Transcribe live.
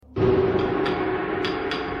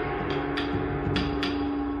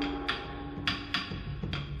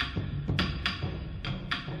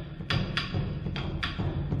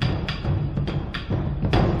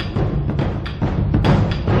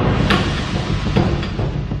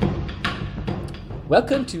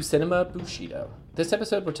Welcome to Cinema Bushido. This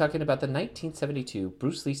episode we're talking about the 1972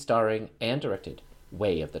 Bruce Lee starring and directed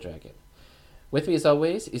Way of the Dragon. With me as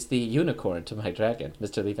always is the unicorn to my dragon,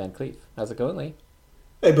 Mr. Lee Van Cleef. How's it going, Lee?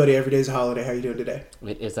 Hey buddy, every day's a holiday. How you doing today?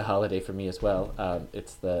 It is a holiday for me as well.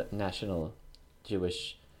 It's the National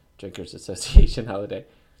Jewish Drinkers Association holiday.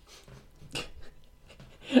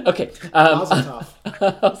 Okay.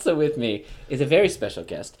 Also with me is a very special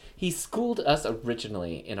guest. He schooled us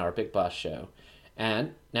originally in our Big Boss show.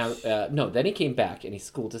 And now, then he came back and he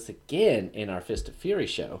schooled us again in our Fist of Fury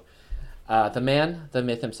show. The man, the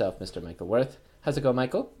myth himself, Mr. Michael Worth. How's it go,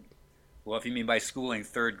 Michael? Well, if you mean by schooling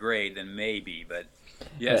third grade, then maybe. But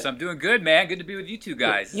yes, I'm doing good, man. Good to be with you two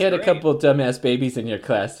guys. You had a couple dumbass babies in your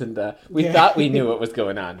class, and we thought we knew what was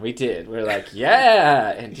going on. We did. We were like,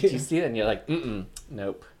 yeah. And did you see it? And you're like,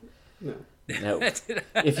 nope. No. Nope.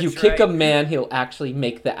 If you kick a man, he'll actually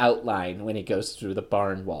make the outline when he goes through the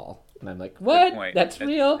barn wall. And I'm like, what? That's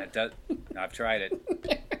real? I've tried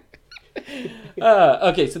it.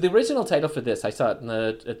 Okay, so the original title for this, I saw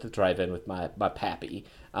it at the drive-in with my pappy.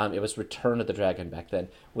 It was Return of the Dragon back then,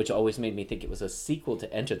 which always made me think it was a sequel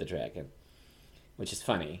to Enter the Dragon, which is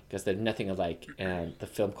funny because they're nothing alike and the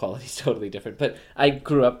film quality is totally different. But I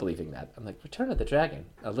grew up believing that. I'm like, Return of the Dragon,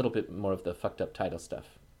 a little bit more of the fucked up title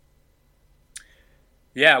stuff.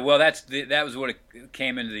 Yeah, well, that was what it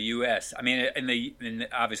came into the U.S. I mean,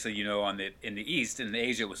 obviously, in the East, in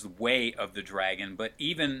Asia, it was the Way of the Dragon. But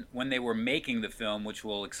even when they were making the film, which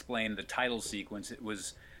will explain the title sequence, it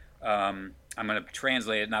was, I'm going to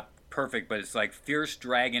translate it, not perfect, but it's like Fierce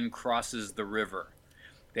Dragon Crosses the River.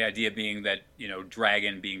 The idea being that,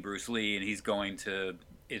 Dragon being Bruce Lee, and he's going to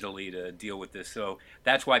Italy to deal with this. So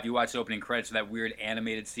that's why if you watch the opening credits of that weird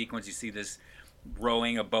animated sequence, you see this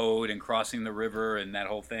rowing a boat and crossing the river and that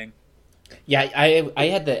whole thing. Yeah, I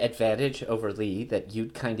had the advantage over Lee that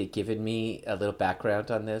you'd kind of given me a little background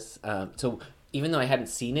on this. So even though I hadn't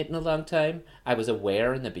seen it in a long time, I was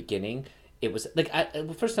aware in the beginning. It was like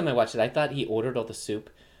the first time I watched it, I thought he ordered all the soup,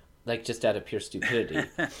 like just out of pure stupidity.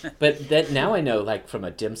 But then now I know, like from a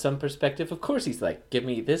dim sum perspective, of course he's like, give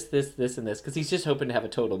me this, and this, because he's just hoping to have a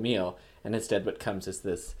total meal, and instead what comes is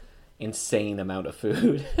this insane amount of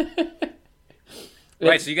food.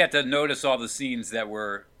 Right, so you got to notice all the scenes that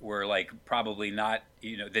were like probably not,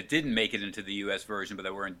 that didn't make it into the U.S. version, but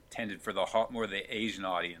that were intended for more the Asian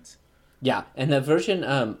audience. Yeah, and the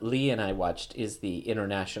version Lee and I watched is the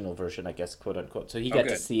international version, I guess, quote unquote. So he got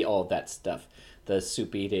to see all that stuff, the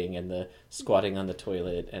soup eating and the squatting on the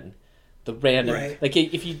toilet and the random. Right. Like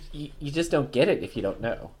if you just don't get it if you don't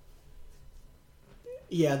know.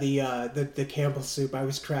 Yeah, the Campbell soup. I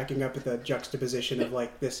was cracking up at the juxtaposition of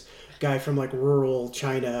like this guy from like rural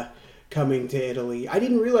China coming to Italy. I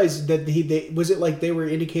didn't realize that was it like they were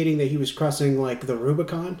indicating that he was crossing like the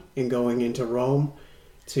Rubicon and going into Rome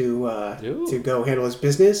to go handle his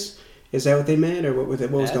business. Is that what they meant, or what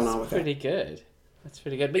was going on with that? That's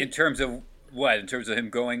pretty good. But in terms of what? In terms of him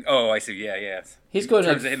going? Oh, I see. Yeah. He's going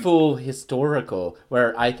like full historical,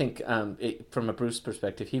 where I think from a Bruce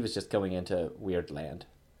perspective, he was just going into weird land.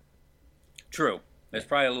 True. There's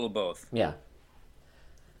probably a little both. Yeah.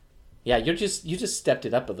 Yeah, you just stepped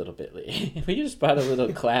it up a little bit, Lee. You just brought a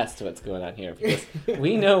little class to what's going on here, because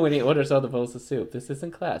we know when he orders all the bowls of soup, this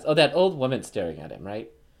isn't class. Oh, that old woman staring at him, right?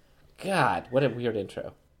 God, what a weird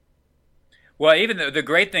intro. Well, even the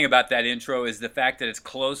great thing about that intro is the fact that it's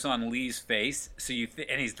close on Lee's face. So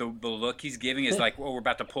the look he's giving is like, we're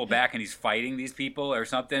about to pull back, and he's fighting these people or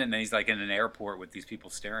something, and then he's like in an airport with these people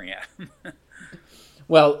staring at him.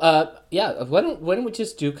 Well, yeah. Why don't we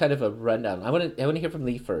just do kind of a rundown? I want to hear from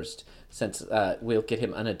Lee first, since we'll get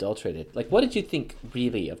him unadulterated. Like, what did you think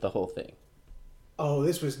really of the whole thing? Oh,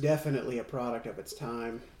 this was definitely a product of its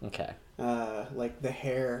time. Okay. Like the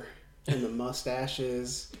hair and the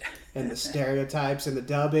mustaches and the stereotypes and the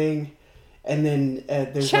dubbing, and then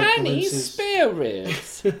there's Chinese like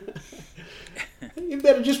spirits. You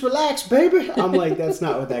better just relax, baby. I'm like, that's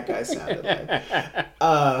not what that guy sounded like.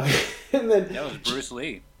 And then that was Bruce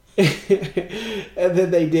Lee. And then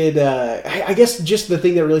they did. I guess just the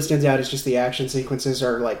thing that really stands out is just the action sequences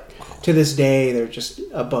are like, to this day, they're just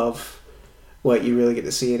above what you really get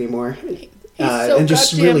to see anymore. And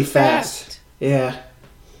just really fast. Yeah.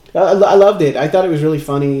 I loved it. I thought it was really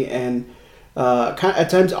funny and kind of, at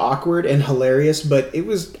times awkward and hilarious, but it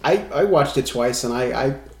was. I watched it twice, and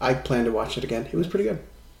I plan to watch it again. It was pretty good.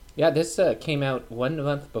 Yeah, this came out 1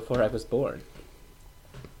 month before I was born.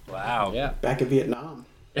 Wow. Yeah. Back in Vietnam.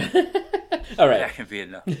 All right. Back in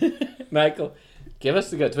Vietnam. Michael, give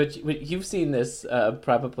us the goods. You've seen this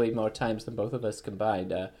probably more times than both of us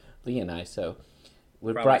combined, Lee and I, so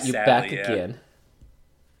we brought you back again.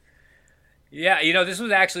 Yeah, this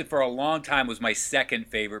was actually for a long time was my second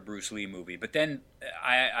favorite Bruce Lee movie. But then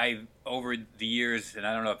I over the years, and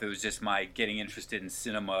I don't know if it was just my getting interested in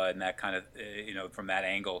cinema and that kind of, from that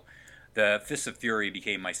angle, the Fists of Fury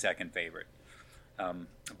became my second favorite.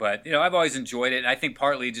 But I've always enjoyed it. And I think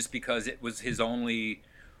partly just because it was his only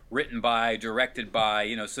written by, directed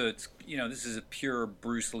by, so it's this is a pure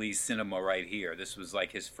Bruce Lee cinema right here. This was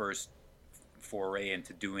like his first foray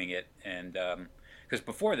into doing it, and because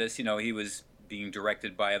before this, he was being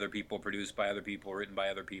directed by other people, produced by other people, written by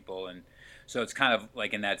other people, and so it's kind of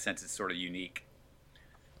like in that sense, it's sort of unique.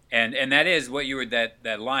 And that is what you were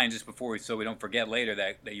that line just before, so we don't forget later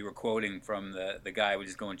that you were quoting from the guy who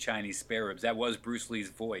was going Chinese spare ribs. That was Bruce Lee's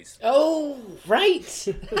voice. Oh, right.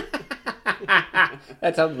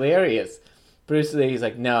 That's hilarious. Bruce Lee's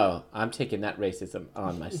like, no, I'm taking that racism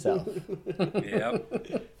on myself.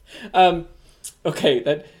 Yep.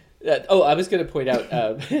 Okay. I was going to point out.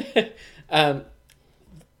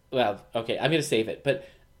 Well, okay, I'm going to save it, but.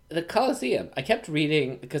 The Colosseum. I kept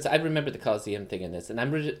reading because I remember the Colosseum thing in this,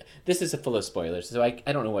 and this is full of spoilers, so I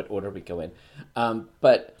don't know what order we go in.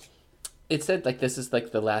 But it said like this is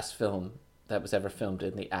like the last film that was ever filmed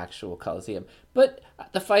in the actual Colosseum. But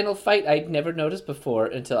the final fight I'd never noticed before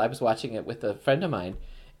until I was watching it with a friend of mine,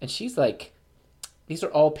 and she's like, "These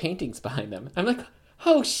are all paintings behind them." I'm like,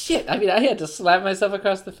 "Oh shit!" I mean, I had to slap myself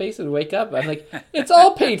across the face and wake up. I'm like, "It's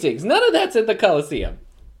all paintings. None of that's in the Colosseum."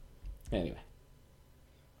 Anyway.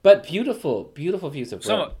 But beautiful, beautiful views of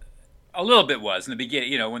Rome. A little bit was in the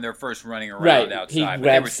beginning, when they're first running around outside. He but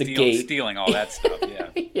they were stealing all that stuff.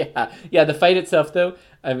 Yeah. yeah. The fight itself, though,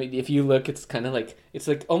 I mean, if you look, it's kind of like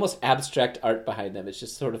almost abstract art behind them. It's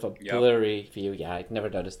just sort of a blurry view. Yeah, I'd never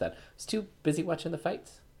noticed that. I was too busy watching the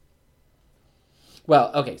fights.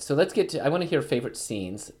 Well, okay, so let's get to. I want to hear favorite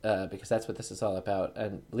scenes because that's what this is all about.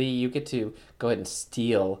 And Lee, you get to go ahead and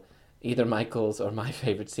steal either Michael's or my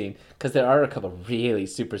favorite scene, because there are a couple really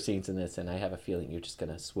super scenes in this, and I have a feeling you're just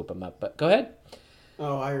going to swoop them up. But go ahead.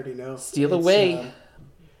 Oh, I already know. Steal away.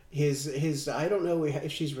 His I don't know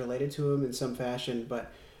if she's related to him in some fashion,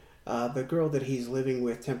 but the girl that he's living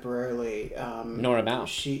with temporarily... Nora Mao.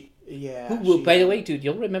 By the way, dude,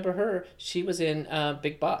 you'll remember her. She was in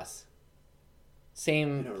Big Boss.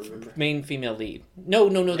 Same main female lead. No,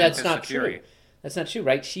 that's not true. That's not true,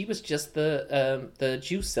 right? She was just the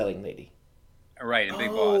juice selling lady. Right, in Big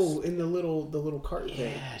Boss. Oh, in the little cart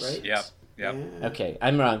thing, right? Yep. Yeah. Okay,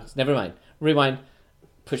 I'm wrong. Never mind. Rewind.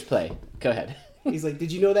 Push play. Go ahead. He's like,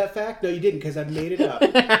 did you know that fact? No, you didn't, because I made it up.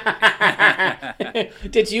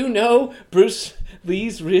 Did you know Bruce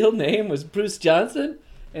Lee's real name was Bruce Johnson?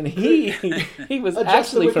 And he was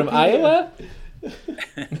actually from Iowa?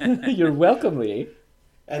 You're welcome, Lee.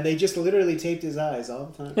 And they just literally taped his eyes all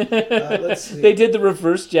the time. Let's see. They did the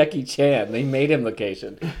reverse Jackie Chan. They made him look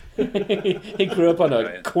Asian. He grew up on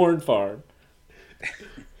a corn farm.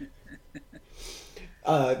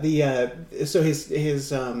 So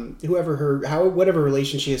his whatever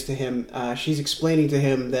relation she is to him, she's explaining to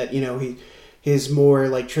him that his more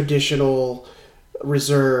like traditional,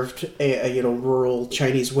 reserved, rural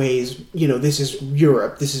Chinese ways. This is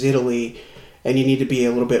Europe, this is Italy, and you need to be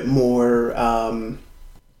a little bit more.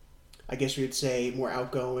 I guess you would say more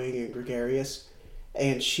outgoing and gregarious.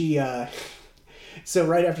 And she, so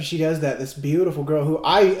right after she does that, this beautiful girl who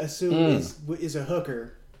I assume is a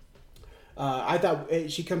hooker. I thought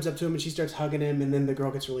she comes up to him and she starts hugging him, and then the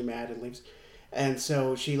girl gets really mad and leaves. And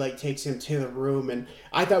so she takes him to the room, and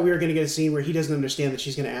I thought we were going to get a scene where he doesn't understand that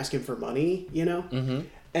she's going to ask him for money, Mm-hmm.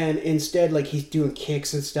 And instead, he's doing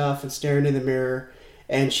kicks and stuff and staring in the mirror.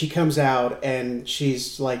 And she comes out, and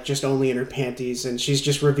she's, just only in her panties, and she's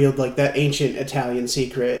just revealed, that ancient Italian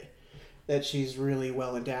secret that she's really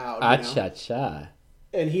well endowed. Ah-cha-cha.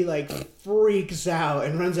 And he, freaks out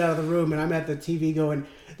and runs out of the room, and I'm at the TV going,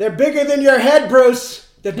 "They're bigger than your head, Bruce!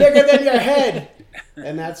 They're bigger than your head!"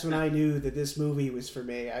 And that's when I knew that this movie was for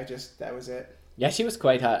me. That was it. Yeah, she was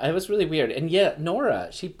quite hot. It was really weird. And yeah, Nora,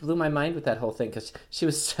 she blew my mind with that whole thing because she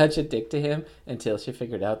was such a dick to him until she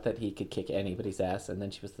figured out that he could kick anybody's ass, and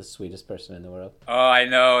then she was the sweetest person in the world. Oh, I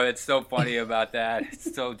know. It's so funny about that.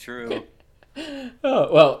 It's so true.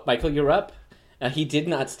 Oh, well, Michael, you're up. He did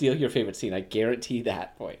not steal your favorite scene. I guarantee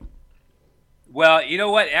that point. Well, you know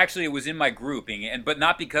what? Actually, it was in my grouping, but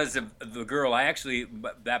not because of the girl.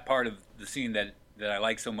 That part of the scene that I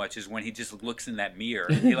like so much is when he just looks in that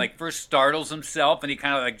mirror. He first startles himself, and he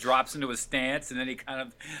kind of drops into a stance, and then he kind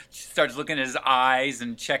of starts looking at his eyes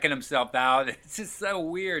and checking himself out. It's just so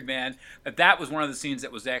weird, man. But that was one of the scenes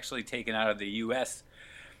that was actually taken out of the U.S.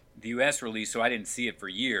 release, so I didn't see it for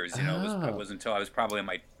years. It was until I was probably in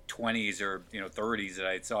my 20s or 30s that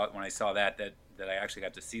I saw it when I saw that that I actually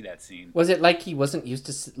got to see that scene. Was it like he wasn't used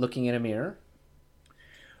to looking in a mirror?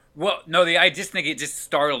 Well, no, I just think it just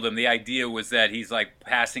startled him. The idea was that he's like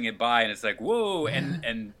passing it by, and it's like whoa,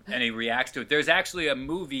 and he reacts to it. There's actually a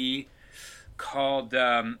movie called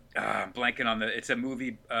I'm blanking on it's a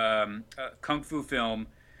movie kung fu film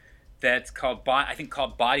that's called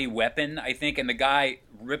called Body Weapon, I think, and the guy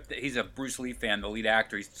he's a Bruce Lee fan, the lead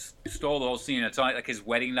actor. He stole the whole scene. It's on like his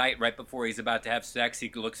wedding night, right before he's about to have sex.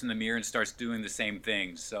 He looks in the mirror and starts doing the same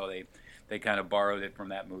things. So they kind of borrowed it from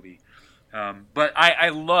that movie. But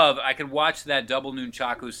I could watch that double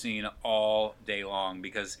nunchaku scene all day long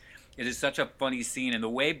because it is such a funny scene, and the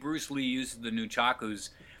way Bruce Lee uses the nunchakus,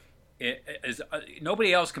 it is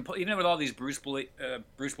nobody else can. Even with all these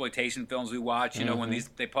Bruceploitation films we watch, you know, when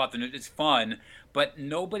they pull out it's fun, but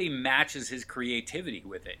nobody matches his creativity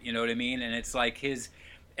with it. You know what I mean? And it's like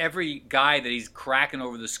every guy that he's cracking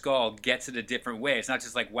over the skull gets it a different way. It's not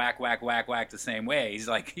just like whack, whack, whack, whack the same way. He's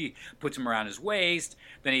like, he puts him around his waist,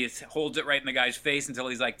 then he holds it right in the guy's face until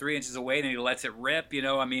he's like 3 inches away, then he lets it rip, you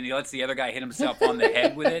know? I mean, he lets the other guy hit himself on the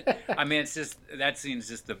head with it. I mean, it's just, that scene's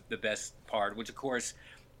just the best part, which of course,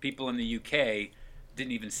 people in the UK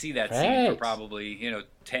didn't even see that scene for probably,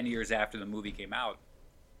 10 years after the movie came out.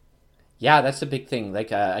 Yeah, that's a big thing.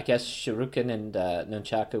 Like, I guess Shuriken and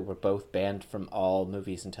Nunchaku were both banned from all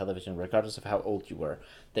movies and television, regardless of how old you were.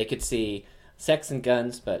 They could see sex and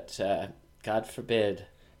guns, but God forbid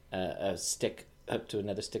a stick hooked to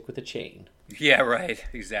another stick with a chain. Yeah, right.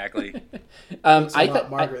 Exactly. I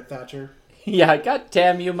thought Margaret Thatcher. Yeah, God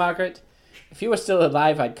damn you, Margaret. If you were still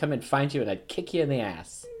alive, I'd come and find you and I'd kick you in the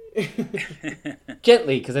ass.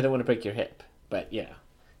 Gently, because I don't want to break your hip. But, yeah.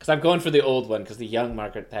 Because I'm going for the old one, because the young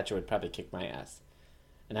Margaret Thatcher would probably kick my ass.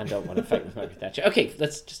 And I don't want to fight with Margaret Thatcher. Okay,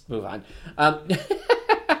 let's just move on.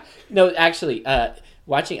 No, actually,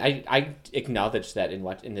 watching, I acknowledge that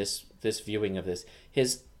in this viewing of this.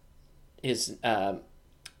 His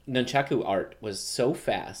nunchaku art was so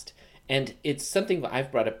fast. And it's something that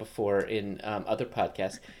I've brought up before in other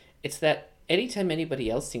podcasts. It's that anytime anybody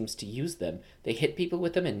else seems to use them, they hit people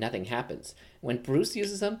with them and nothing happens. When Bruce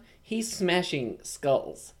uses them, he's smashing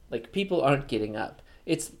skulls. Like, people aren't getting up.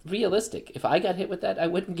 It's realistic. If I got hit with that, I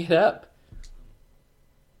wouldn't get up.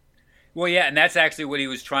 Well, yeah, and that's actually what he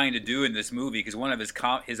was trying to do in this movie, because one of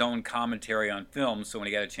his own commentary on film, so when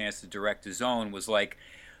he got a chance to direct his own, was like,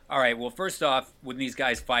 all right, well, first off, when these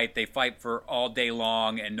guys fight, they fight for all day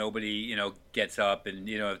long, and nobody, gets up, and,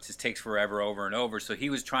 it just takes forever over and over. So he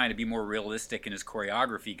was trying to be more realistic in his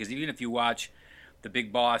choreography, because even if you watch The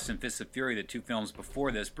Big Boss and Fists of Fury, the two films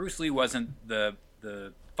before this, Bruce Lee wasn't the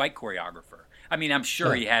fight choreographer. I mean, I'm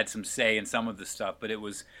sure he had some say in some of the stuff, but it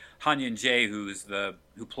was Han Yun-jae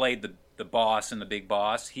who played the boss in The Big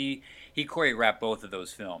Boss. He choreographed both of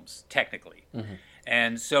those films, technically. Mm-hmm.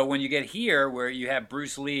 And so when you get here, where you have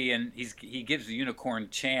Bruce Lee, and he gives Unicorn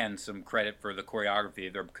Chan some credit for the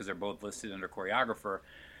choreography, because they're both listed under choreographer.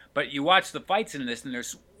 But you watch the fights in this, and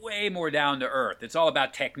there's way more down to earth. It's all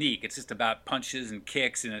about technique. It's just about punches and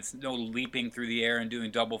kicks, and it's no leaping through the air and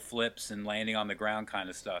doing double flips and landing on the ground kind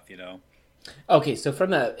of stuff, Okay, so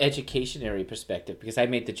from an educationary perspective, because I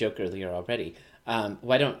made the joke earlier already,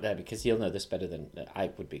 why don't, because you'll know this better than I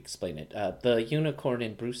would explain it, the Unicorn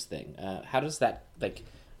and Bruce thing, how does that,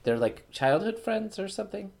 they're like childhood friends or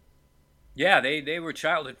something? Yeah, they were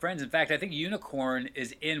childhood friends. In fact, I think Unicorn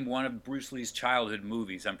is in one of Bruce Lee's childhood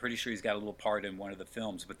movies. I'm pretty sure he's got a little part in one of the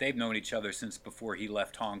films, but they've known each other since before he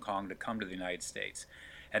left Hong Kong to come to the United States.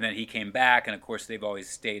 And then he came back, and of course they've always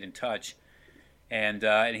stayed in touch. And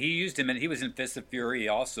he used him, and he was in Fists of Fury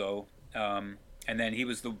also. And then he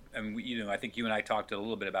was I think you and I talked a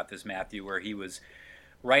little bit about this, Matthew, where he was,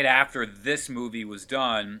 right after this movie was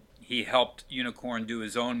done, he helped Unicorn do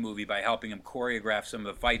his own movie by helping him choreograph some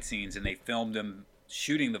of the fight scenes, and they filmed him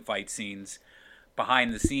shooting the fight scenes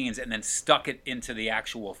behind the scenes and then stuck it into the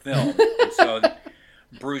actual film. And so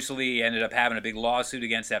Bruce Lee ended up having a big lawsuit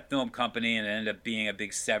against that film company, and it ended up being a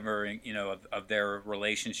big severing, of their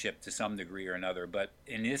relationship to some degree or another. But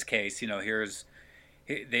in his case, he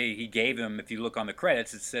gave him, if you look on the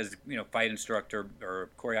credits, it says, fight instructor or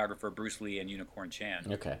choreographer Bruce Lee and Unicorn Chan.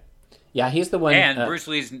 Okay. Yeah, he's the one. And Bruce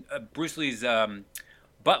Lee's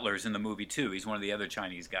butler's in the movie too. He's one of the other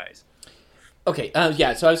Chinese guys. Okay,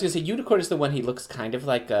 yeah, so I was going to say Unicorn is the one, he looks kind of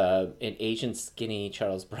like an Asian skinny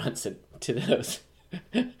Charles Bronson to those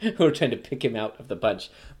who are trying to pick him out of the bunch.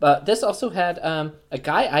 But this also had a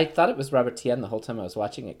guy, I thought it was Robert Tien the whole time I was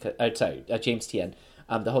watching it. James Tien,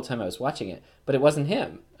 the whole time I was watching it. But it wasn't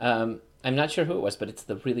him. I'm not sure who it was, but it's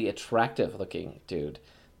the really attractive looking dude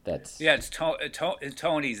That's Yeah,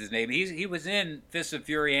 Tony's his name. He was in Fist of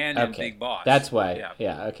Fury and in okay. Big Boss. That's why.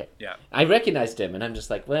 Yeah. Okay. Yeah. I recognized him, and I'm just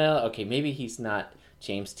like, well, okay, maybe he's not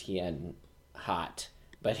James Tien hot,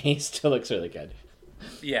 but he still looks really good.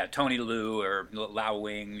 Yeah, Tony Liu or Lao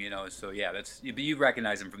Wing, So yeah, but you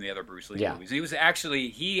recognize him from the other Bruce Lee movies.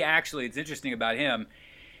 He actually, it's interesting about him.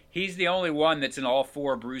 He's the only one that's in all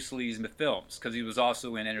 4 Bruce Lee's films because he was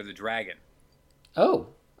also in Enter the Dragon. Oh,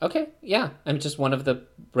 okay, yeah. I'm just one of the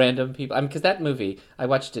random people. Because that movie, I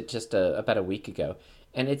watched it just about a week ago,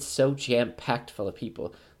 and it's so jam-packed full of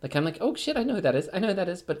people. Like, I'm like, oh, shit, I know who that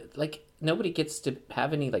is. But, like, nobody gets to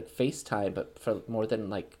have any, like, FaceTime but for more than,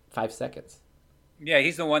 like, 5 seconds. Yeah,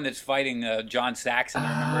 he's the one that's fighting John Saxon,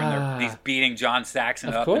 remember? And he's beating John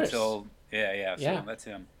Saxon up course. until... Yeah, so that's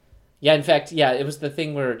him. Yeah, in fact, it was the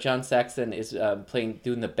thing where John Saxon is doing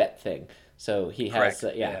the bet thing. So he has...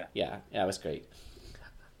 Yeah, it was great.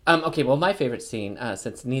 Okay, well, my favorite scene,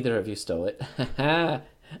 since neither of you stole it,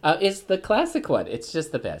 is the classic one. It's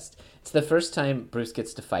just the best. It's the first time Bruce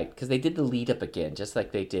gets to fight, because they did the lead-up again, just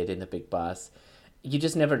like they did in The Big Boss. You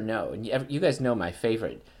just never know. And you guys know my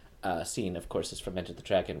favorite scene, of course, is from Enter the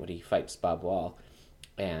Dragon, when he fights Bob Wall,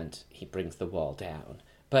 and he brings the wall down.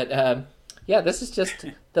 But, this is just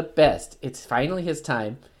the best. It's finally his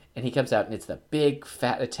time, and he comes out, and it's the big,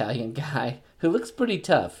 fat Italian guy who looks pretty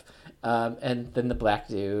tough. And then the black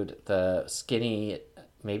dude, the skinny,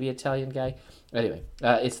 maybe Italian guy. Anyway,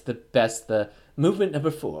 it's the best. The movement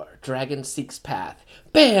number 4, Dragon Seeks Path.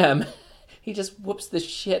 Bam! He just whoops the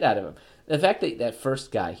shit out of him. The fact that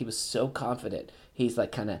first guy, he was so confident. He's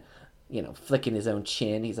like kind of, flicking his own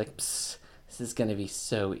chin. He's like, psst, this is going to be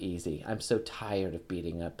so easy. I'm so tired of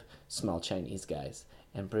beating up small Chinese guys.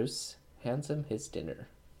 And Bruce hands him his dinner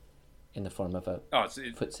in the form of a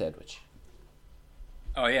foot sandwich.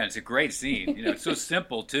 Oh yeah, it's a great scene. It's so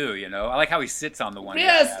simple too. I like how he sits on the one.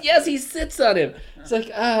 Yes, he sits on him. It's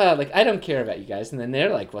like I don't care about you guys. And then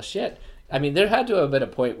they're like, well, shit. I mean, there had to have been a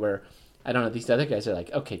point where, I don't know, these other guys are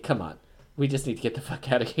like, okay, come on, we just need to get the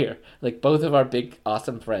fuck out of here. Like, both of our big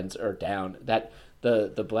awesome friends are down. That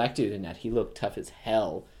the black dude in that, he looked tough as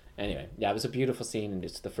hell. Anyway, it was a beautiful scene, and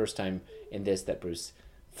it's the first time in this that Bruce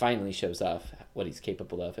finally shows off what he's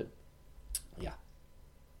capable of. And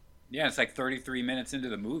yeah, it's like 33 minutes into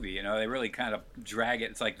the movie. They really kind of drag it.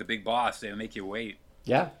 It's like The Big Boss. They make you wait.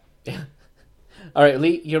 Yeah. All right,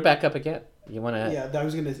 Lee, you're back up again. You want to? Yeah, I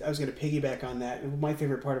was gonna piggyback on that. My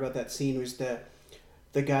favorite part about that scene was the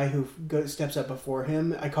guy who steps up before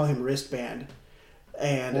him. I call him Wristband,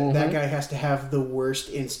 and that guy has to have the worst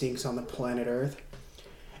instincts on the planet Earth.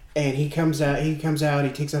 And he comes out. He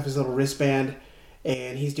takes off his little wristband,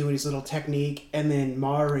 and he's doing his little technique. And then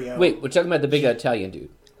Mario. Wait, we're talking about the big Italian dude.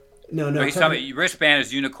 No. He's talking about Wristband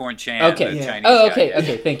is Unicorn Chan. Okay. The Chinese okay. guy.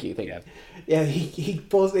 Okay. Thank you. Yeah, he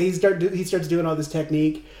starts doing all this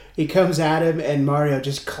technique. He comes at him, and Mario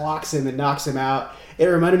just clocks him and knocks him out. It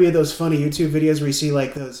reminded me of those funny YouTube videos where you see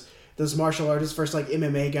like those martial artists versus like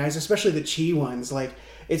MMA guys, especially the Chi ones. Like,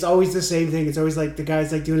 it's always the same thing. It's always like the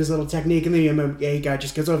guy's like doing his little technique, and the MMA guy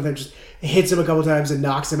just goes over there, and just hits him a couple times and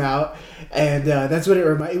knocks him out. And that's what it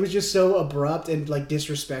reminded. It was just so abrupt and like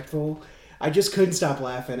disrespectful. I just couldn't stop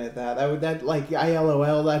laughing at that. I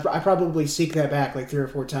LOL. I probably seek that back like 3 or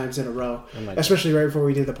 4 times in a row, especially right before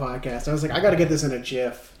we did the podcast. I was like, I got to get this in a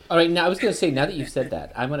GIF. All right, now I was going to say, now that you've said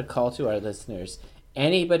that, I'm going to call to our listeners.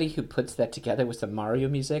 Anybody who puts that together with some Mario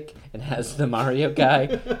music and has the Mario guy,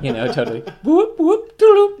 totally whoop whoop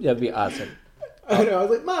doop, that'd be awesome. I know. I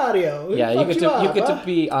was like, Mario. Yeah, you get to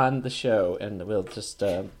be on the show, and we'll just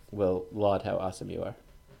we'll laud how awesome you are.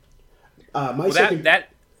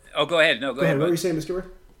 Oh, go ahead. No, go ahead. What were you saying, Mr.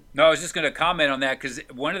 Burr? No, I was just going to comment on that because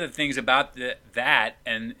one of the things about that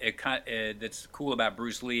and that's cool about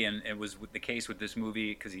Bruce Lee, and it was the case with this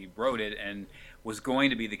movie because he wrote it and was going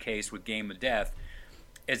to be the case with Game of Death,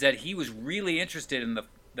 is that he was really interested in the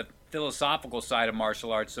philosophical side of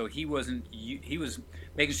martial arts. So he was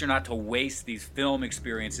making sure not to waste these film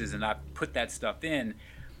experiences and not put that stuff in.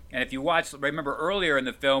 And if you remember earlier in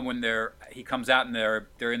the film when he comes out and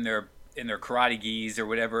they're in their karate gis or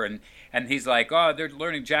whatever, and he's like, oh, they're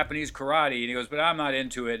learning Japanese karate, and he goes, but I'm not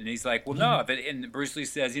into it. And he's like, well, no, and Bruce Lee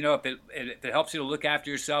says, if it helps you to look after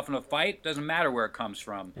yourself in a fight, it doesn't matter where it comes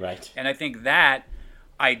from. Right. And I think that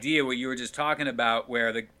idea, what you were just talking about,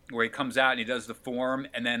 where he comes out and he does the form,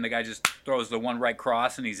 and then the guy just throws the one right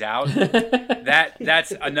cross and he's out.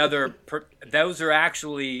 That's another. Those are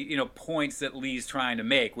actually points that Lee's trying to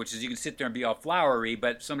make, which is you can sit there and be all flowery,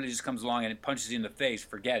 but if somebody just comes along and punches you in the face,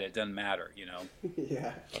 forget it. It doesn't matter.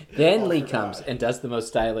 Yeah. Then Lee comes and does the most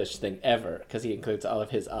stylish thing ever because he includes all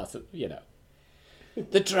of his awesome.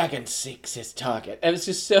 The dragon seeks his target. It was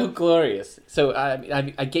just so glorious. So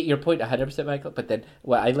I get your point 100%, Michael, but then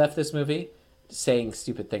I left this movie saying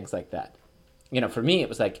stupid things like that. For me, it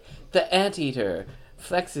was like, the anteater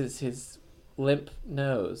flexes his limp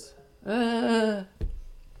nose. It's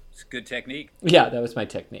good technique. Yeah, that was my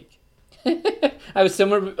technique. I was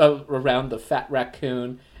somewhere around the fat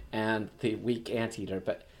raccoon and the weak anteater,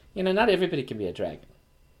 but, not everybody can be a dragon.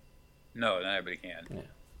 No, not everybody can. Yeah.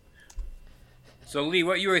 So, Lee,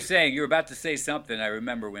 what you were saying, you were about to say something, I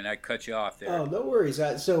remember, when I cut you off there. Oh, no worries.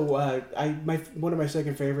 One of my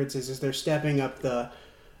second favorites is they're stepping up the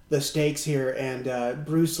stakes here, and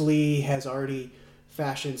Bruce Lee has already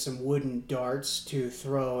fashioned some wooden darts to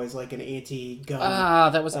throw as like an anti-gun. Ah,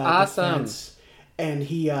 that was awesome. Defense. And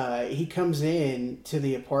he comes in to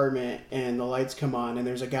the apartment, and the lights come on, and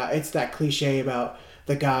there's a guy. It's that cliche about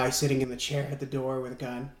the guy sitting in the chair at the door with a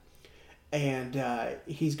gun, and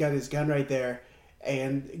he's got his gun right there.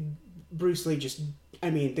 And Bruce Lee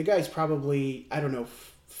the guy's probably,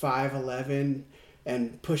 5'11"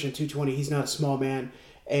 and pushing 220. He's not a small man.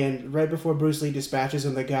 And right before Bruce Lee dispatches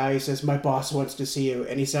him, the guy says, "My boss wants to see you."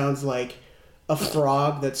 And he sounds like a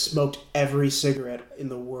frog that smoked every cigarette in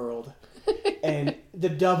the world. And the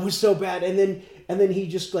dub was so bad. And then he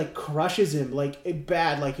just like crushes him like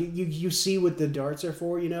bad. Like you see what the darts are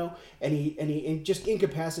for, and he just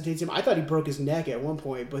incapacitates him. I thought he broke his neck at one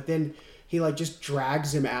point, but then he like just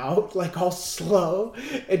drags him out, like all slow,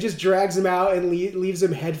 and just drags him out and leaves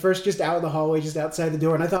him headfirst just out in the hallway, just outside the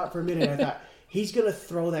door. And I thought for a minute, he's going to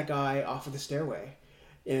throw that guy off of the stairway.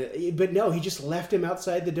 But no, he just left him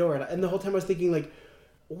outside the door. And the whole time I was thinking, like,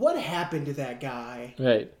 what happened to that guy?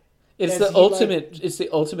 Right. It's the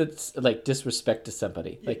ultimate like disrespect to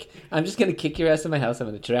somebody. Like, I'm just going to kick your ass in my house. I'm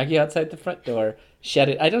going to drag you outside the front door, shut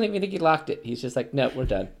it. I don't even think he locked it. He's just like, no, we're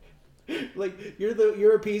done. Like you're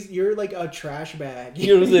like a trash bag.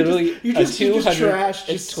 You're literally you're just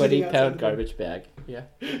 220-pound garbage bag. Yeah.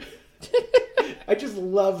 I just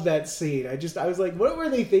love that scene. I was like, what were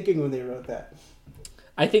they thinking when they wrote that?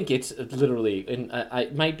 I think it's literally, and I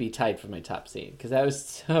might be tied for my top scene because that was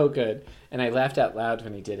so good, and I laughed out loud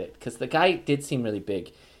when he did it because the guy did seem really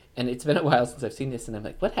big, and it's been a while since I've seen this, and I'm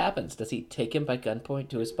like, what happens? Does he take him by gunpoint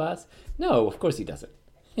to his boss? No, of course he doesn't.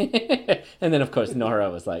 And then of course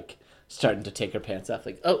Nora was like starting to take her pants off,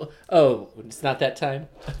 like, oh, it's not that time?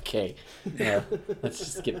 Okay. Let's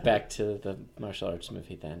just get back to the martial arts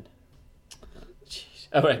movie then. Jeez.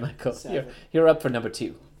 All right, Michael, you're up for number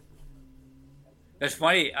 2. That's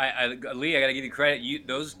funny, Lee. I got to give you credit.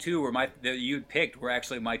 Those two were that you picked were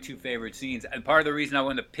actually my 2 favorite scenes. And part of the reason I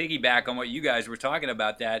wanted to piggyback on what you guys were talking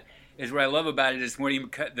about that is what I love about it is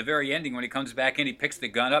when the very ending, when he comes back in, he picks the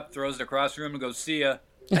gun up, throws it across the room, and goes, "See ya."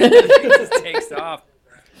 And he just takes off.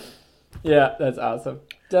 Yeah, that's awesome.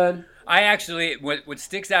 Done. I actually, what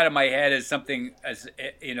sticks out of my head is something, as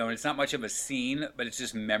it's not much of a scene, but it's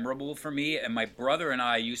just memorable for me. And my brother and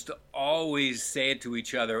I used to always say it to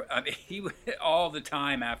each other, all the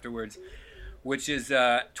time afterwards, which is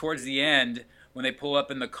towards the end when they pull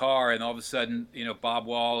up in the car and all of a sudden, Bob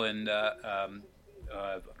Wall and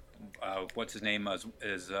what's his name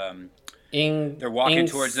is. They're walking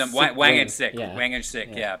towards them. Wang and Sik. Yeah. Wang and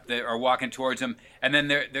Sik, yeah. They are walking towards them. And then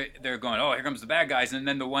they're going, oh, here comes the bad guys. And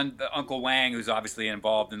then the Uncle Wang, who's obviously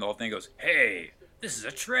involved in the whole thing, goes, hey, this is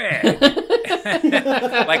a trick.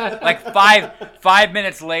 like 5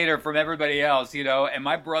 minutes later from everybody else, And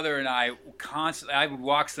my brother and I constantly, I would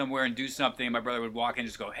walk somewhere and do something, and my brother would walk in and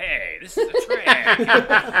just go, hey, this is a trick.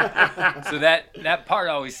 So that part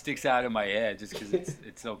always sticks out in my head just because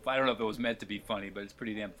it's so, I don't know if it was meant to be funny, but it's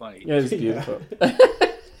pretty damn funny. Yeah, it's beautiful.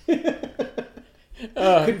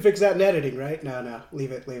 Couldn't fix that in editing, right? No,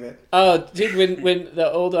 leave it. Oh, dude, when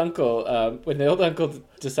the old uncle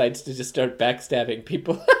decides to just start backstabbing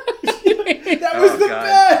people. That was the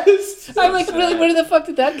best! I'm like, really, where the fuck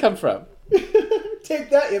did that come from?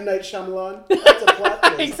 Take that, M. Night Shyamalan. That's a plot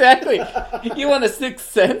twist. Exactly. You want a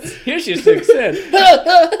sixth sense? Here's your sixth sense.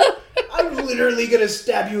 I'm literally going to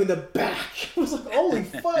stab you in the back. I was like, holy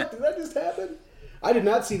fuck, did that just happen? I did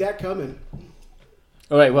not see that coming.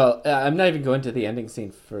 All right, well, I'm not even going to the ending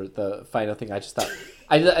scene for the final thing. I just thought,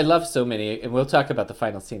 I love so many, and we'll talk about the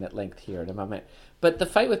final scene at length here in a moment. But the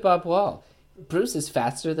fight with Bob Wall, Bruce is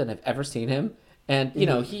faster than I've ever seen him. And,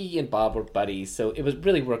 he and Bob were buddies, so it was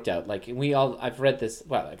really worked out. Like, I've read this,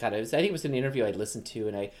 I think it was an interview I listened to,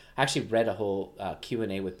 and I actually read a whole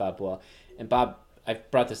Q&A with Bob Wall. And Bob,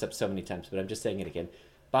 I've brought this up so many times, but I'm just saying it again.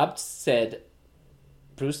 Bob said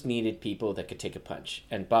Bruce needed people that could take a punch,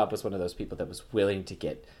 and Bob was one of those people that was willing to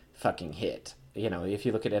get fucking hit. if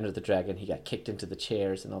you look at Enter the Dragon, he got kicked into the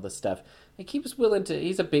chairs and all this stuff. Like he was willing to.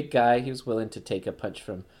 He's a big guy. He was willing to take a punch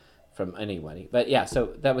from anyone. But yeah,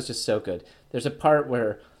 so that was just so good. There's a part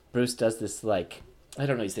where Bruce does this like. I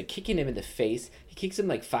don't know, he's like kicking him in the face. He kicks him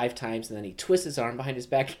like 5 times and then he twists his arm behind his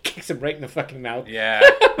back and kicks him right in the fucking mouth. Yeah.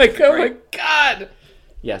 Like, oh my God.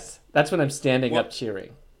 Yes, that's when I'm standing up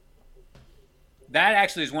cheering. That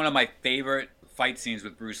actually is one of my favorite fight scenes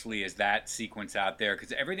with Bruce Lee, is that sequence out there,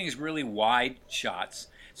 because everything is really wide shots.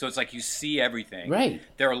 So it's like you see everything. Right.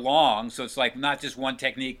 They're long, so it's like not just one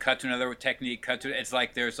technique, cut to another technique, cut to... It's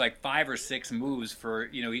like there's like 5 or 6 moves for,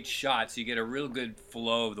 each shot, so you get a real good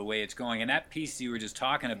flow of the way it's going. And that piece you were just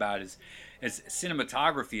talking about is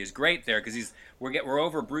cinematography is great there, because we're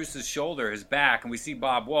over Bruce's shoulder, his back, and we see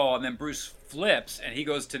Bob Wall, and then Bruce flips and he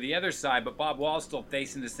goes to the other side, but Bob Wall's still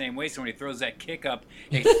facing the same way, so when he throws that kick up,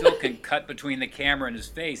 it still can cut between the camera and his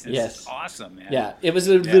face, and it's just awesome, man. Yeah, it was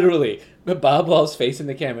literally Bob Wall's facing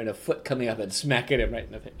the camera and a foot coming up and smacking him right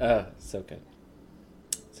in the face. Oh, so good.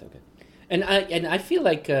 So good. And I feel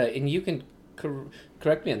like, and you can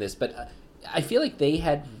correct me on this, but I feel like they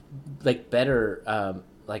had like better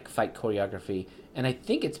like fight choreography, and I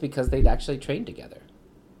think it's because they'd actually trained together.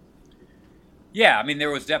 Yeah, I mean, there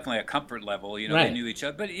was definitely a comfort level. Right. They knew each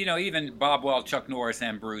other. But, even Bob Wall, Chuck Norris,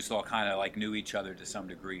 and Bruce all kind of, like, knew each other to some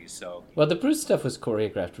degree, so... Well, the Bruce stuff was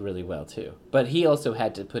choreographed really well, too. But he also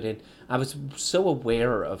had to put in... I was so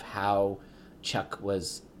aware of how Chuck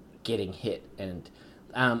was getting hit, and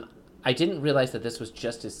I didn't realize that this was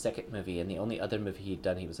just his second movie, and the only other movie he'd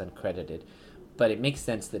done, he was uncredited. But it makes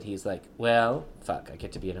sense that he's like, well, fuck, I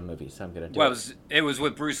get to be in a movie, so I'm going to do it. Well, it was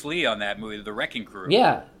with Bruce Lee on that movie, The Wrecking Crew.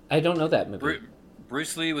 Yeah. I don't know that movie.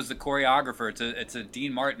 Bruce Lee was the choreographer. It's a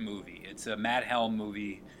Dean Martin movie. It's a Matt Helm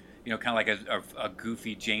movie, kind of like a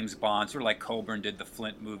goofy James Bond, sort of like Coburn did the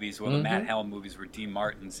Flint movies. Well, the Matt Helm movies were Dean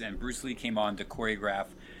Martin's, and Bruce Lee came on to choreograph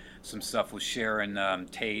some stuff with Sharon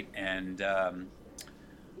Tate and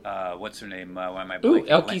what's her name? Why am I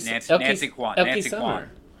blanking? Nancy Kwan. Nancy Kwan.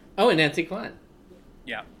 Oh, and Nancy Kwan.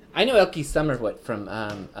 Yeah. I know Elkie Summer from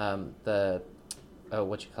the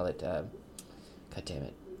what you call it? God damn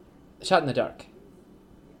it. Shot in the Dark.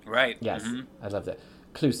 Right. Yes, I love that.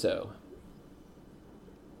 Clouseau.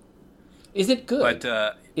 Is it good?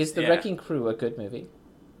 But is The Wrecking Crew a good movie?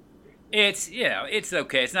 It's it's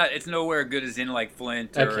okay. It's nowhere good as in like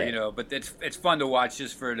Flint or but it's fun to watch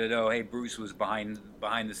just for to know. Hey, Bruce was behind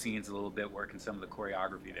the scenes a little bit, working some of the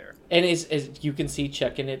choreography there. And is you can see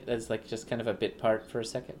Chuck in it as like just kind of a bit part for a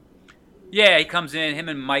second. Yeah, he comes in, him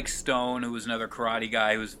and Mike Stone, who was another karate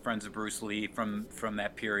guy who was friends of Bruce Lee from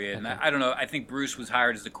that period. Okay. And I don't know, I think Bruce was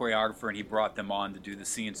hired as the choreographer and he brought them on to do the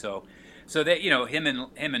scene. So that, him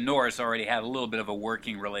and Norris already had a little bit of a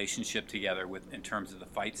working relationship together in terms of the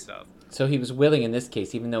fight stuff. So he was willing in this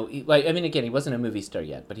case, even though, again, he wasn't a movie star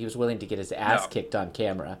yet, but he was willing to get his ass kicked on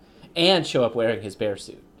camera and show up wearing his bear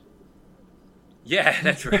suit. Yeah,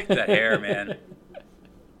 that's right, that hair, man.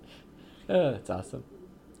 Oh, that's awesome.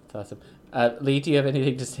 That's awesome. Lee, do you have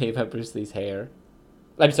anything to say about Bruce Lee's hair?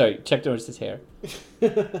 I'm sorry, Chuck Norris's hair.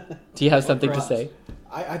 Do you have something to say?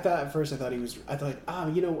 I thought at first, I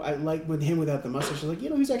like with him without the mustache. I was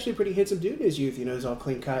like, he's actually a pretty handsome dude in his youth. He's all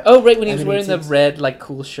clean cut. Oh, right, when he was wearing the red, like,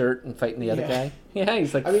 cool shirt and fighting the other guy. Yeah,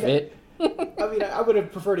 he's like fit. I would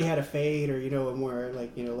have preferred he had a fade or a more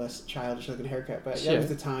like less childish looking haircut, but that was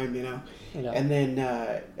the time, Yeah. And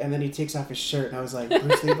then he takes off his shirt, and I was like,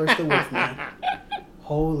 Bruce Lee versus the Wolfman.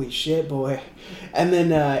 Holy shit, boy! And then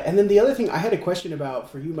the other thing I had a question about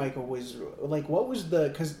for you, Michael, was like, what was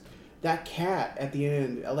because that cat at the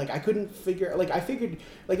end, like I couldn't figure, like I figured,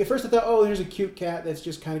 like at first I thought, oh, there's a cute cat that's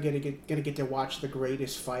just kind of gonna get to watch the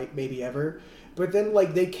greatest fight maybe ever, but then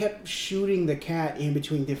like they kept shooting the cat in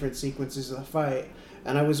between different sequences of the fight,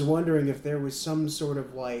 and I was wondering if there was some sort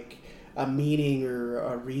of like a meaning or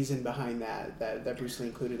a reason behind that Bruce Lee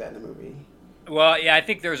included that in the movie. Well, yeah, I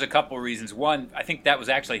think there's a couple of reasons. One, I think that was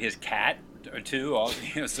actually his cat, or two,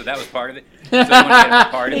 so that was part of it. So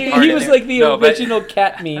he was like the original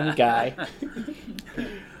cat meme guy.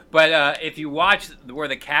 But if you watch where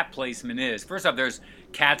the cat placement is, first off, there's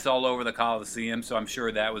cats all over the Coliseum, so I'm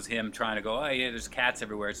sure that was him trying to go, oh, yeah, there's cats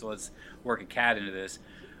everywhere, so let's work a cat into this.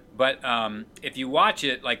 But if you watch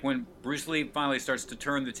it, like when Bruce Lee finally starts to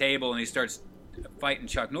turn the table and he starts fighting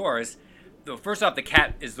Chuck Norris, first off, the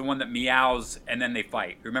cat is the one that meows, and then they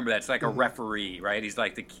fight. Remember that? It's like a referee, right? He's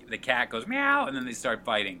like, the cat goes meow, and then they start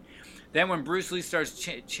fighting. Then when Bruce Lee starts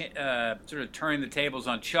sort of turning the tables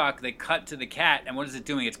on Chuck, they cut to the cat, and what is it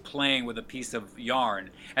doing? It's playing with a piece of yarn.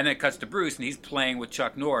 And then it cuts to Bruce, and he's playing with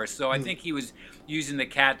Chuck Norris. So I think he was using the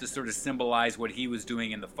cat to sort of symbolize what he was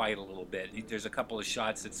doing in the fight a little bit. There's a couple of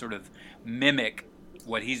shots that sort of mimic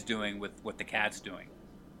what he's doing with what the cat's doing.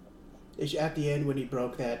 At the end when he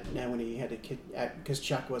broke that, and when he had to, because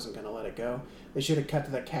Chuck wasn't going to let it go, they should have cut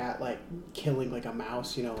to the cat, like, killing, like, a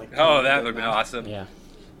mouse, you know, like... Oh, that would have been awesome. Yeah.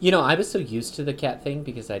 You know, I was so used to the cat thing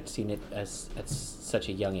because I'd seen it at such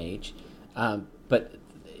a young age. But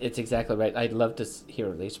it's exactly right. I'd love to hear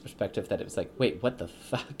Lee's perspective that it was like, wait, what the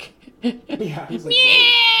fuck? Yeah. He's like,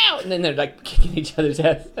 meow! And then they're like kicking each other's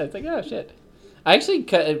ass. I was like, oh shit. I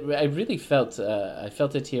really felt I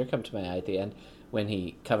felt a tear come to my eye at the end when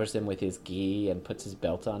he covers him with his gi and puts his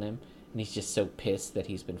belt on him, and he's just so pissed that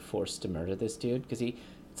he's been forced to murder this dude because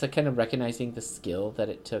it's like kind of recognizing the skill that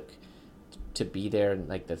it took to be there, and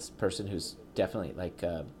like this person who's definitely like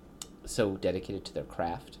so dedicated to their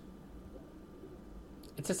craft.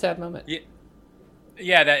 It's a sad moment.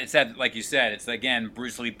 Yeah, it's that, like you said, it's again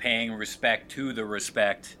Bruce Lee paying respect to the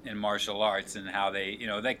respect in martial arts, and how they, you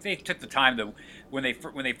know, like they took the time to when they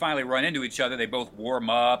finally run into each other, they both warm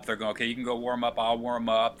up. They're going, okay, you can go warm up, I'll warm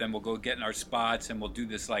up, then we'll go get in our spots, and we'll do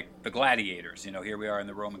this like the gladiators. You know, here we are in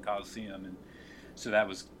the Roman Colosseum, and so that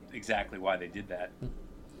was exactly why they did that.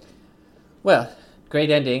 Well, great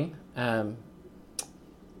ending.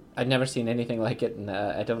 I've never seen anything like it, and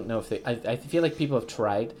I don't know if they... I feel like people have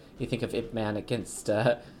tried. You think of Ip Man against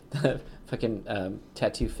the fucking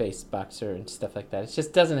tattoo-faced boxer and stuff like that. It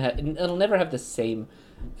just doesn't have... It'll never have the same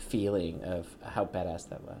feeling of how badass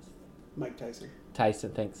that was. Mike Tyson.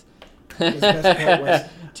 Tyson, thanks. His best part was,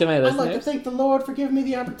 to my listeners. I'd like to thank the Lord for giving me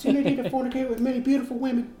the opportunity to fornicate with many beautiful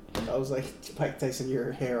women. I was like, Mike Tyson, you're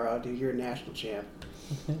a hero, dude. You're a national champ.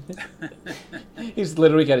 He's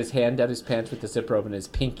literally got his hand down his pants with the zipper open and his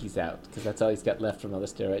pinky's out because that's all he's got left from all the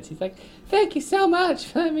steroids. He's like, thank you so much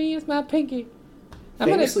for letting me use my pinky.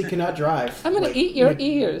 Famously cannot drive. I'm going to eat your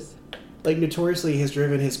ears. Like, notoriously has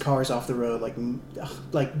driven his cars off the road like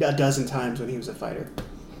a dozen times when he was a fighter.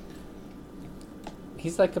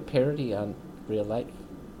 He's like a parody on real life.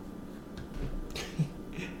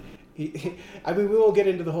 I mean, we won't get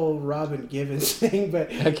into the whole Robin Givens thing,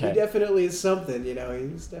 but okay. He definitely is something, you know.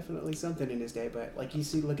 He's definitely something in his day, but, like, you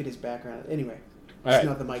see, look at his background. Anyway, it's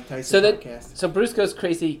not the Mike Tyson podcast. So Bruce goes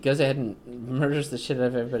crazy, goes ahead and murders the shit out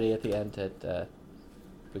of everybody at the end.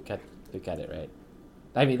 We got it right.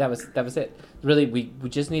 I mean, that was it. Really, we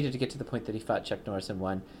just needed to get to the point that he fought Chuck Norris and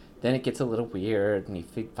won. Then it gets a little weird, and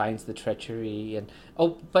he finds the treachery. And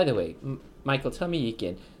oh, by the way, Michael, tell me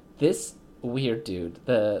again, this weird dude,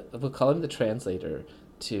 we'll call him the translator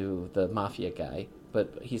to the mafia guy,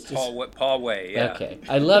 but he's just Paul Way. Yeah. Okay,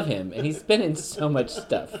 I love him, and he's been in so much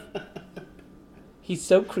stuff. He's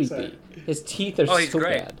so creepy. Sorry. His teeth are so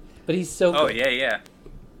great. Bad, but he's so. Oh good. yeah.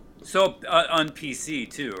 So on PC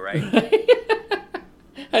too, right?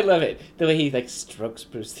 I love it. The way he like strokes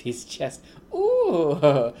Bruce Lee's chest.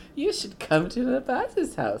 Ooh, you should come to the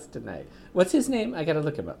boss's house tonight. What's his name? I gotta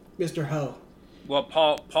look him up. Mr. Ho. Well,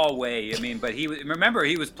 Paul Way. I mean, but he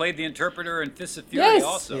was played the interpreter in Fists of Fury. Yes!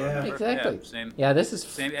 Also. Yeah. Remember? Exactly. Yeah, same. Yeah, this is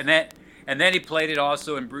same. And then he played it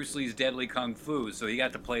also in Bruce Lee's Deadly Kung Fu. So he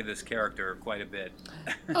got to play this character quite a bit.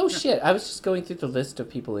 Oh shit! I was just going through the list of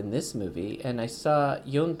people in this movie, and I saw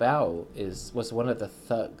Yun Bao was one of the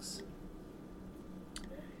thugs.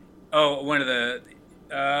 Oh, one of the.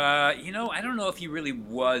 I don't know if he really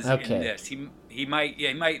was in this. He might.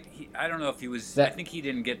 I don't know if he was. I think he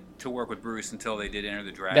didn't get to work with Bruce until they did Enter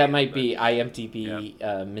the Dragon. That might be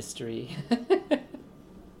IMDb mystery.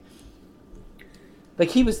 Like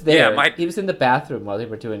he was there. Yeah, he was in the bathroom while they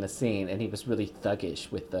were doing a scene, and he was really thuggish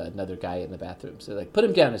with another guy in the bathroom. So like, put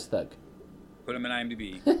him down as thug. Put him in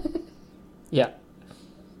IMDb. Yeah,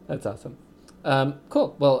 that's awesome.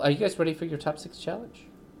 Cool. Well, are you guys ready for your top 6 challenge?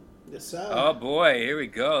 Yes, sir. Oh boy, here we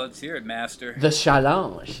go. Let's hear it, Master. The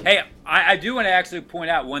challenge. Hey, I do want to actually point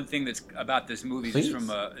out one thing that's about this movie, Please.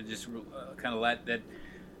 just from kind of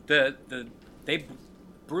that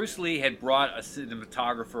Bruce Lee had brought a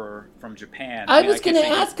cinematographer from Japan. I was going to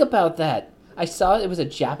ask about that. I saw it was a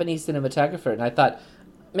Japanese cinematographer, and I thought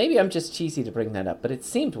maybe I'm just cheesy to bring that up, but it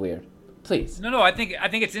seemed weird. Please. No, I think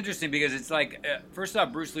it's interesting because it's like first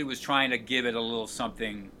off, Bruce Lee was trying to give it a little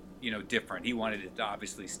something, different. He wanted it to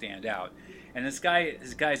obviously stand out. And his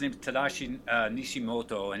guy's named Tadashi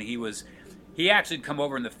Nishimoto, and he actually had come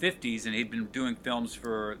over in the 50s, and he'd been doing films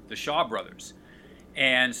for the Shaw Brothers.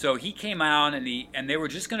 And so he came out, and they were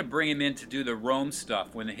just going to bring him in to do the Rome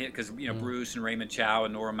stuff when they hit, because Bruce and Raymond Chow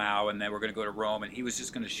and Nora Mao, and they were going to go to Rome, and he was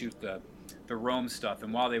just going to shoot the the Rome stuff.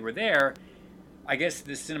 And while they were there, I guess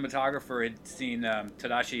the cinematographer had seen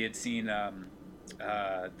Tadashi had seen the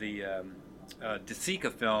De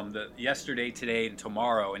Sica film, the Yesterday, Today, and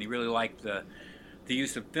Tomorrow, and he really liked the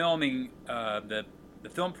use of filming, the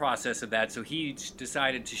film process of that. So he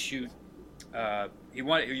decided to shoot. He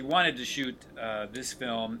wanted to shoot this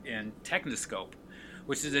film in Techniscope,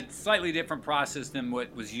 which is a slightly different process than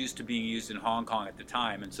what was used to being used in Hong Kong at the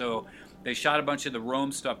time. And so they shot a bunch of the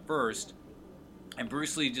Rome stuff first, and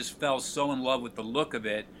Bruce Lee just fell so in love with the look of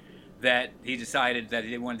it that he decided that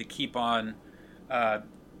he wanted to keep on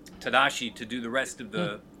Tadashi to do the rest of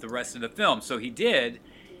the film. So he did,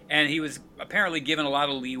 and he was apparently given a lot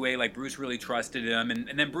of leeway. Like, Bruce really trusted him,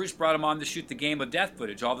 and then Bruce brought him on to shoot the Game of Death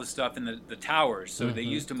footage, all the stuff in the towers. So they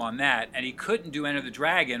used him on that, and he couldn't do Enter the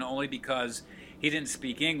Dragon only because he didn't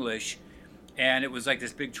speak English, and it was like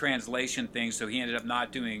this big translation thing. So he ended up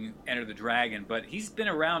not doing Enter the Dragon. But he's been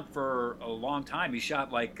around for a long time. He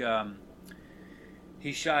shot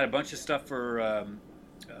he shot a bunch of stuff for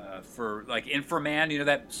like Inframan, you know,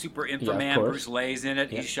 that super Inframan, Bruce Leigh's in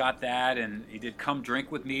it. Yeah. He shot that, and he did Come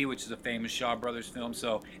Drink With Me, which is a famous Shaw Brothers film.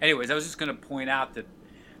 So anyways, I was just going to point out that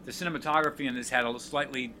the cinematography in this had a little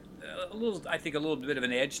bit of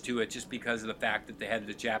an edge to it, just because of the fact that they had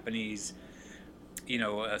the Japanese,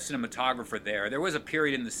 cinematographer there. There was a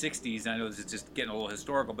period in the 60s, and I know this is just getting a little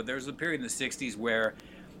historical, but there was a period in the 60s where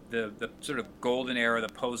the sort of golden era, the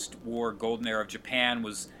post-war golden era of Japan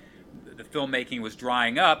the filmmaking was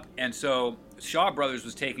drying up, and so Shaw Brothers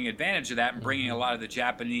was taking advantage of that and bringing a lot of the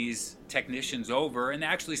Japanese technicians over and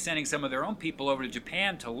actually sending some of their own people over to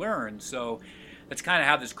Japan to learn. So that's kind of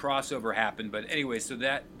how this crossover happened. But anyway, so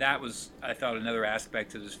that was, I thought, another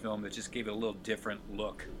aspect to this film that just gave it a little different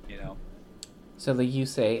look, So Lee, you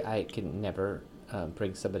say I can never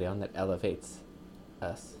bring somebody on that elevates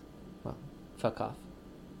us. Well, fuck off.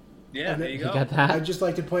 Yeah, there you go. Got that? I'd just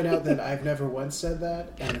like to point out that I've never once said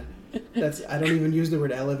that, and I don't even use the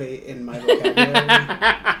word elevate in my vocabulary.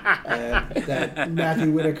 That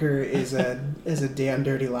Matthew Whitaker is a damn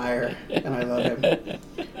dirty liar, and I love him.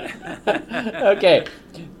 Okay,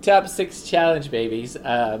 top 6 challenge, babies.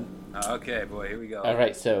 Okay, boy, here we go. All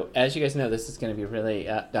right, so as you guys know, this is going to be really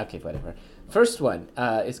okay. Whatever. First one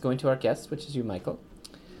is going to our guest, which is you, Michael.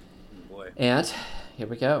 Boy. And here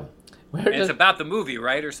we go. It's about the movie,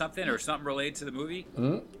 right, or something related to the movie?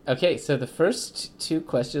 Okay, so the first 2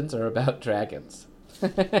 questions are about dragons.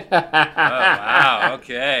 Oh, wow,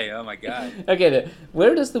 okay, oh my God. Okay,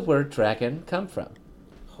 where does the word dragon come from?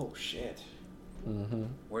 Oh, shit. Mm-hmm.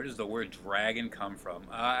 Where does the word dragon come from?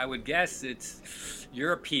 I would guess it's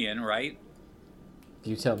European, right?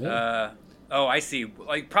 You tell me. Oh, I see.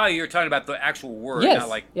 Like, probably you're talking about the actual word, yes. Not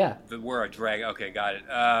like the word dragon. Okay, got it.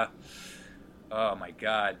 Oh my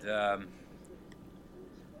God.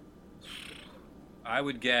 I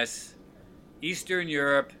would guess Eastern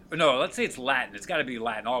Europe. No, let's say it's Latin. It's got to be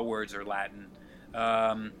Latin. All words are Latin.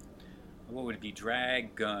 What would it be?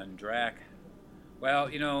 Dragon, drac. Well,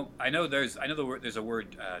 I know there's a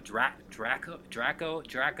word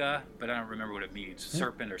Draca, but I don't remember what it means.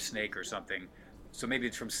 Serpent or snake or something. So maybe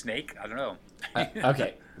it's from snake. I don't know.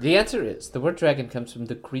 Okay. The answer is the word dragon comes from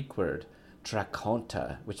the Greek word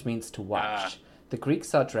drakonta, which means to watch. The Greeks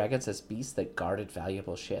saw dragons as beasts that guarded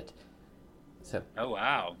valuable shit. So. Oh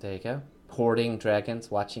wow. There you go. Hoarding dragons,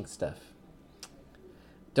 watching stuff.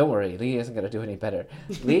 Don't worry, Lee isn't going to do any better.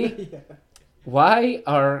 Lee, why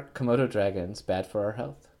are Komodo dragons bad for our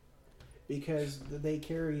health? Because they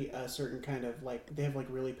carry a certain kind of they have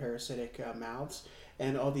really parasitic mouths,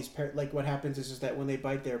 and all these what happens is that when they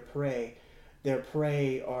bite their prey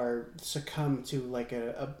are succumb to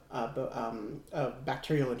a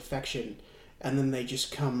bacterial infection, and then they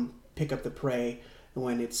just come pick up the prey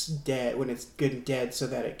when it's good and dead, so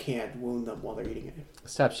that it can't wound them while they're eating it.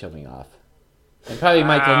 Stop showing off. And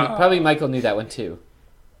probably Michael knew that one too.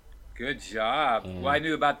 Good job. Yeah. Well, I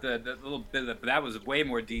knew about the little bit but that was way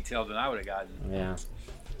more detailed than I would have gotten. Yeah.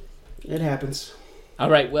 It happens. All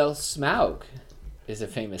right, well, Smaug is a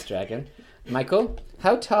famous dragon. Michael,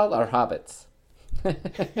 how tall are hobbits?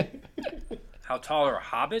 How tall are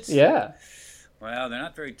hobbits? Yeah. Well, they're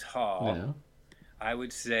not very tall. No. I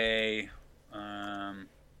would say,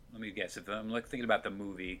 let me guess. If I'm thinking about the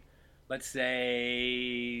movie, let's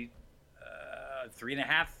say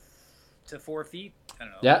 3.5 to 4 feet. I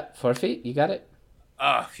don't know. Yeah, 4 feet. You got it.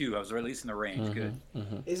 Phew! I was releasing the range. Mm-hmm, Good.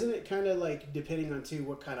 Mm-hmm. Isn't it kind of depending on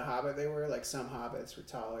what kind of hobbit they were? Like some hobbits were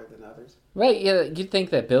taller than others. Right. Yeah. You'd think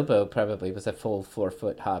that Bilbo probably was a full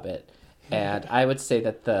 4-foot hobbit, and I would say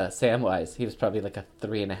that the Samwise, he was probably like a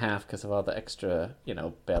 3.5 because of all the extra,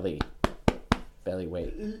 belly. belly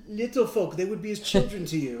weight. Little folk, they would be as children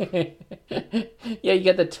to you. Yeah, you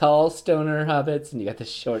got the tall stoner hobbits and you got the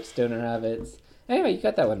short stoner hobbits. Anyway, you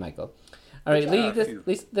got that one, Michael. All right, Lee,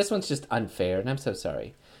 this one's just unfair, and I'm so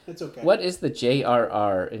sorry. It's okay. What is the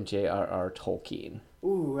J.R.R. in J.R.R. Tolkien?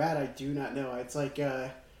 Ooh, that I do not know. It's like,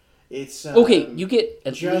 it's... okay, you get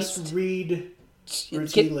at just least... read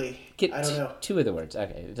routinely. Get I don't know. two of the words.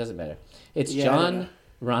 Okay, it doesn't matter. It's Yeah, John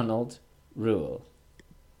Ronald Reuel.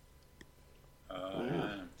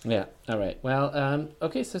 Yeah, all right. Well,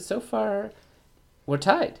 okay, so far we're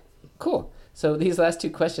tied. Cool. So these last two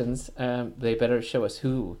questions, they better show us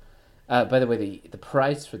who... by the way, the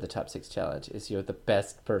prize for the Top 6 Challenge is you're the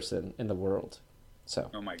best person in the world. So.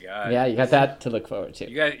 Oh my God. Yeah, you got that to look forward to.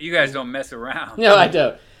 You guys don't mess around. No, I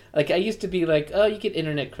don't. Like, I used to be like, oh, you get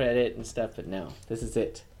internet credit and stuff, but no, this is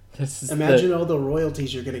it. Imagine all the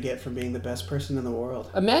royalties you're going to get from being the best person in the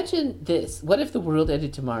world. Imagine this. What if the world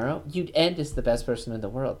ended tomorrow? You'd end as the best person in the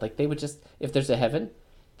world. Like, they would just, if there's a heaven,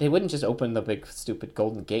 they wouldn't just open the big, stupid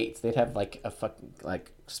golden gates. They'd have, like, a fucking,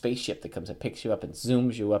 like, spaceship that comes and picks you up and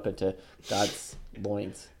zooms you up into God's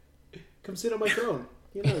loins. Come sit on my throne.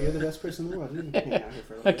 You know, you're the best person in the world. You can hang out here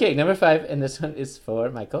for a little Okay, bit. number 5, and this one is for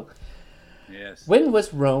Michael. Yes. When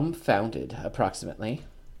was Rome founded, approximately?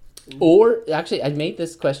 Or, actually, I made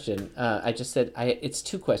this question. I just said, it's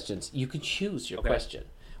 2 questions. You can choose your question.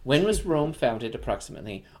 When was Rome founded,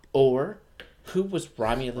 approximately? Or, who was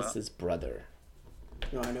Romulus's brother?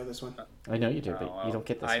 No, I know this one. I know you do, but you don't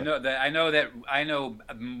get this one. I know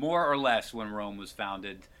more or less when Rome was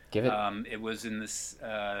founded. Give it. It was in this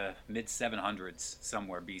mid 700s,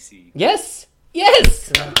 somewhere BC. Yes! Yes!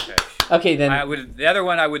 Okay, then. The other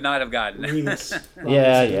one I would not have gotten. Remus.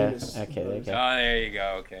 Yeah. Remus. Okay, there you go. Oh, there you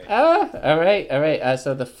go. Okay. All right.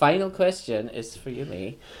 So the final question is for you,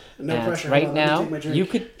 Lee. No And pressure. right Hold on, let me now, take my drink.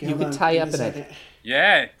 you could tie up and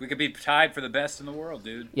Yeah, we could be tied for the best in the world,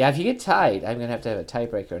 dude. yeah, if you get tied, I'm gonna have to have a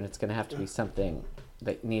tiebreaker, and it's gonna have to be something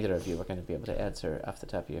that neither of you are gonna be able to answer off the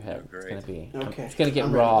top of your head. Oh, It's great. gonna be Okay. It's gonna get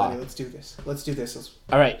I'm raw. Ready, buddy. Let's do this. Let's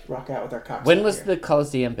All right. rock out with our cocks. When was here. the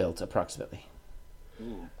Colosseum built, approximately?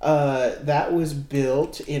 That was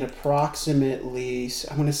built in approximately,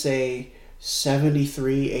 I'm going to say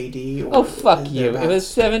 73 AD. Oh, fuck you. It thereabouts. was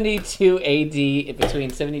 72 AD, between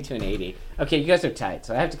 72 and 80. Okay, you guys are tied,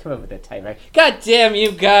 so I have to come up with a tiebreaker. God damn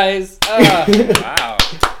you guys! Wow.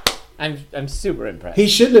 I'm super impressed. He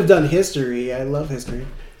shouldn't have done history. I love history.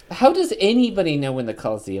 How does anybody know when the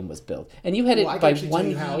Colosseum was built? And you had it I can by actually 1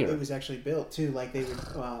 tell you how year. it was actually built, too. Like, they would,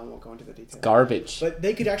 I won't go into the details. Garbage. But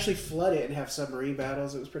they could actually flood it and have submarine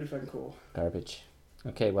battles. It was pretty fucking cool. Garbage.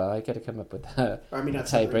 Okay, well, I got to come up with a Or, I mean, not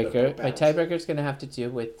submarine, but tiebreaker. boat My battles. tiebreaker is going to have to do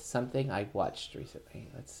with something I watched recently.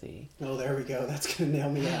 Let's see. Oh, there we go. That's going to nail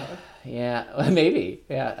me out. Yeah, maybe.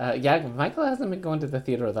 Yeah, yeah. Michael hasn't been going to the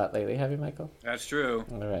theater a lot lately, have you, Michael? That's true.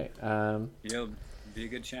 All right. It'll be a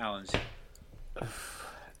good challenge.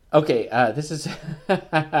 Okay, this is...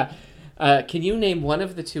 can you name one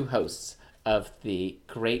of the 2 hosts of the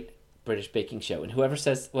Great British Baking Show? And whoever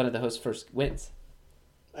says one of the hosts first wins.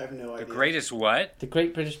 I have no idea. The greatest what? The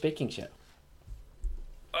Great British Baking Show.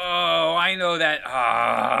 Oh, I know that.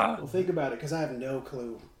 Well, think about it, because I have no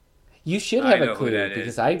clue. You should I have know a who clue, that is.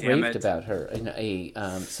 because I Damn raved it. about her in a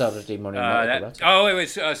Saturday morning. It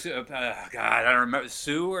was God, I don't remember,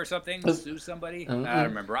 Sue or something. Sue somebody. I don't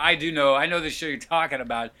remember. I do know. I know the show you're talking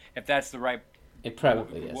about. If that's the right It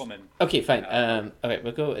probably is. woman. Okay, fine. Okay,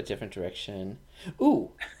 we'll go a different direction. Ooh,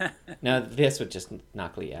 now this would just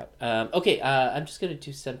knock Lee out. Okay, I'm just gonna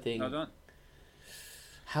do something. No, don't.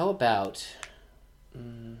 How about?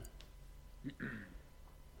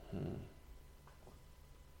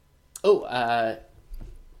 Oh,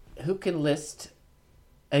 who can list?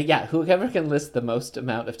 Whoever can list the most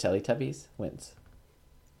amount of Teletubbies wins.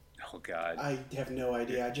 Oh God. I have no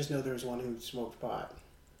idea. I just know there was one who smoked pot.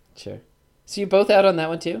 Sure. So you're both out on that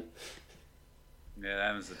one too? Yeah,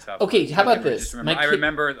 that was a tough. Okay, one. how about I remember- this? just remember- My I kid-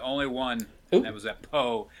 remember only one. Ooh. And that was at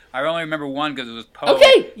Poe. I only remember one because it was Poe.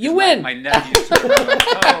 Okay, you win. My nephew used to remember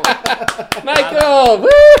Poe. Michael,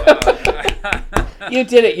 woo! You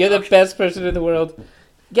did it. You're the best person in the world.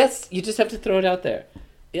 Yes, you just have to throw it out there.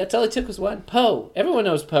 That's all it took was one. Poe. Everyone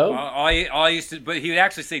knows Poe. All I used to, but he would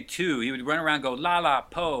actually say 2. He would run around and go, la la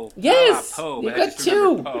Poe. Yes, la, la, Poe. you But I got just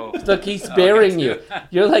remember 2. Poe. Look, he's Oh, I burying got you. 2.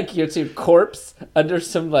 You're like your corpse under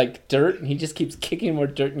some like dirt, and he just keeps kicking more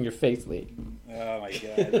dirt in your face, Lee. Oh my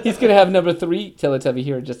God. He's gonna have number 3 Teletubby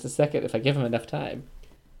here in just a second if I give him enough time.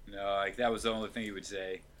 No, like that was the only thing he would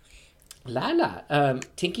say. Lala,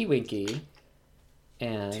 Tinky Winky,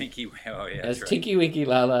 and Tinky. Oh yeah. as That's right. Tinky Winky,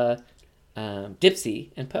 Lala,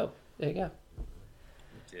 Dipsy, and Poe. There you go.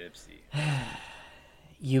 Dipsy.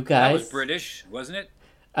 You That was guys. British, wasn't it?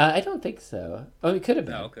 I don't think so. Oh, it could have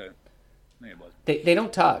been. No, okay. Maybe it was. They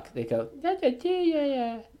don't talk. They go, "Da, da, da, yeah,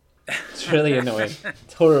 yeah." It's really annoying.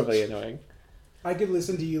 It's horribly annoying. I could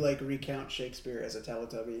listen to you like recount Shakespeare as a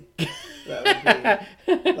Teletubby. That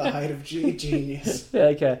would be the height of genius.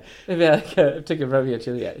 Maybe like a took a Romeo and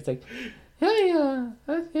Juliet. It's like, hey,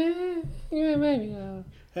 okay, yeah, maybe.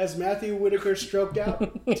 Has Matthew Whitaker stroked out?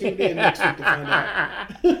 Tune in next week to find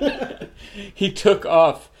out. He took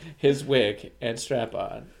off his wig and strap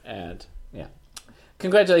on, and yeah.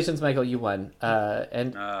 Congratulations, Michael, you won.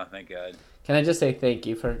 And Thank God. can I just say thank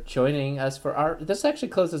you for joining us for our... This actually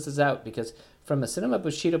closes us out because from a Cinema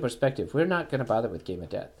Bushido perspective, we're not going to bother with Game of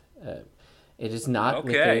Death. It is not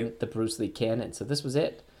within the Bruce Lee canon. So this was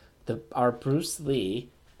it. Our Bruce Lee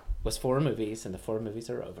was 4 movies, and the 4 movies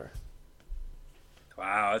are over.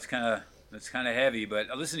 Wow, that's kind of heavy. But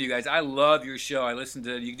listen, you guys, I love your show.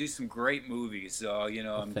 You do some great movies. So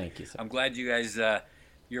Thank you, sir. I'm glad you guys.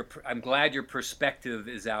 I'm glad your perspective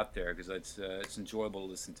is out there because it's enjoyable to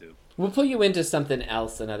listen to. We'll pull you into something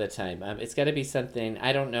else another time. It's got to be something.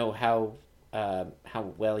 I don't know how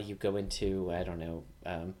well you go into. I don't know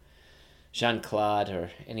Jean-Claude or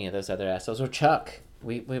any of those other assholes or Chuck.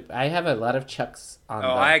 I have a lot of Chucks on.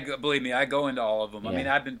 Believe me, I go into all of them. Yeah. I mean,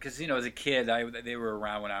 I've been because as a kid, they were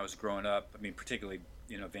around when I was growing up. I mean, particularly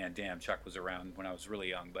Van Damme. Chuck was around when I was really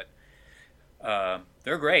young, but.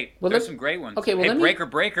 They're great. Well, There's some great ones. Okay, well,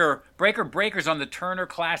 Breaker's on the Turner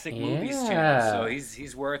Classic Movies channel, so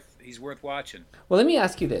he's worth watching. Well, let me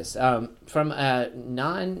ask you this: from a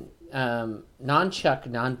non-Chuck,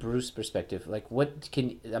 non-Bruce perspective, like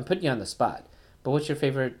I'm putting you on the spot, but what's your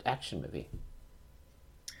favorite action movie?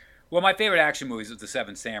 Well, my favorite action movie is The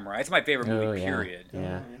Seven Samurai. It's my favorite movie, period.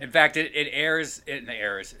 Yeah. In fact, it airs.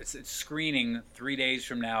 It's screening 3 days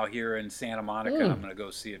from now here in Santa Monica. I'm going to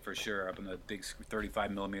go see it for sure up in the big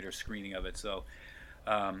 35 millimeter screening of it. So,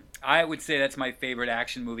 I would say that's my favorite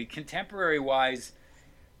action movie. Contemporary wise,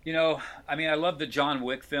 I love the John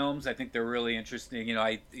Wick films. I think they're really interesting.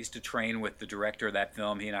 I used to train with the director of that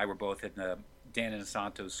film. He and I were both in the Dan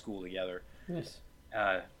Inosanto's school together. Yes.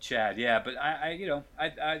 Chad, yeah, but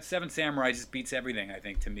I Seven Samurai just beats everything. I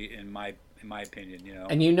think to me, in my opinion,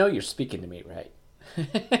 And you're speaking to me, right?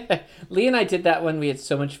 Lee and I did that one. We had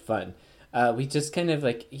so much fun. We just kind of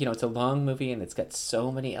like it's a long movie and it's got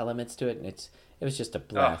so many elements to it, and it was just a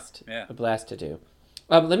blast. A blast to do.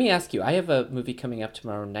 Let me ask you. I have a movie coming up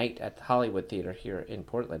tomorrow night at the Hollywood Theater here in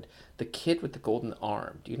Portland. The Kid with the Golden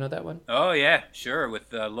Arm. Do you know that one? Oh yeah, sure.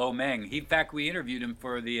 With Lo Meng. In fact, we interviewed him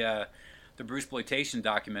for the Bruceploitation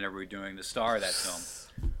documentary we're doing, the star of that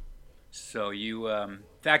film. So in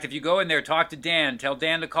fact, if you go in there, talk to Dan. Tell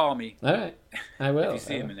Dan to call me. All right, I will. If you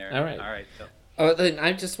see him in there. All right. So. Oh, then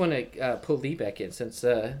I just want to pull Lee back in since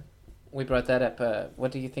we brought that up.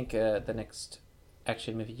 What do you think the next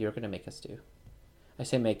action movie you're going to make us do? I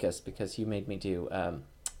say make us because you made me do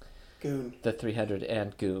Goon. The 300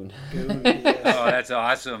 and Goon. Goon. Yes. Oh, that's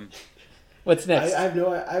awesome. What's next? I have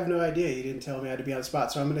no idea. You didn't tell me I had to be on the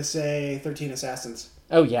spot, so I'm going to say 13 Assassins.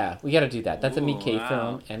 Oh yeah, we got to do that. That's a Mickey wow.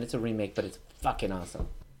 film, and it's a remake, but it's fucking awesome.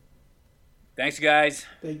 Thanks, guys.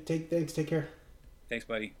 Thanks. Take care. Thanks,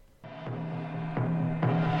 buddy.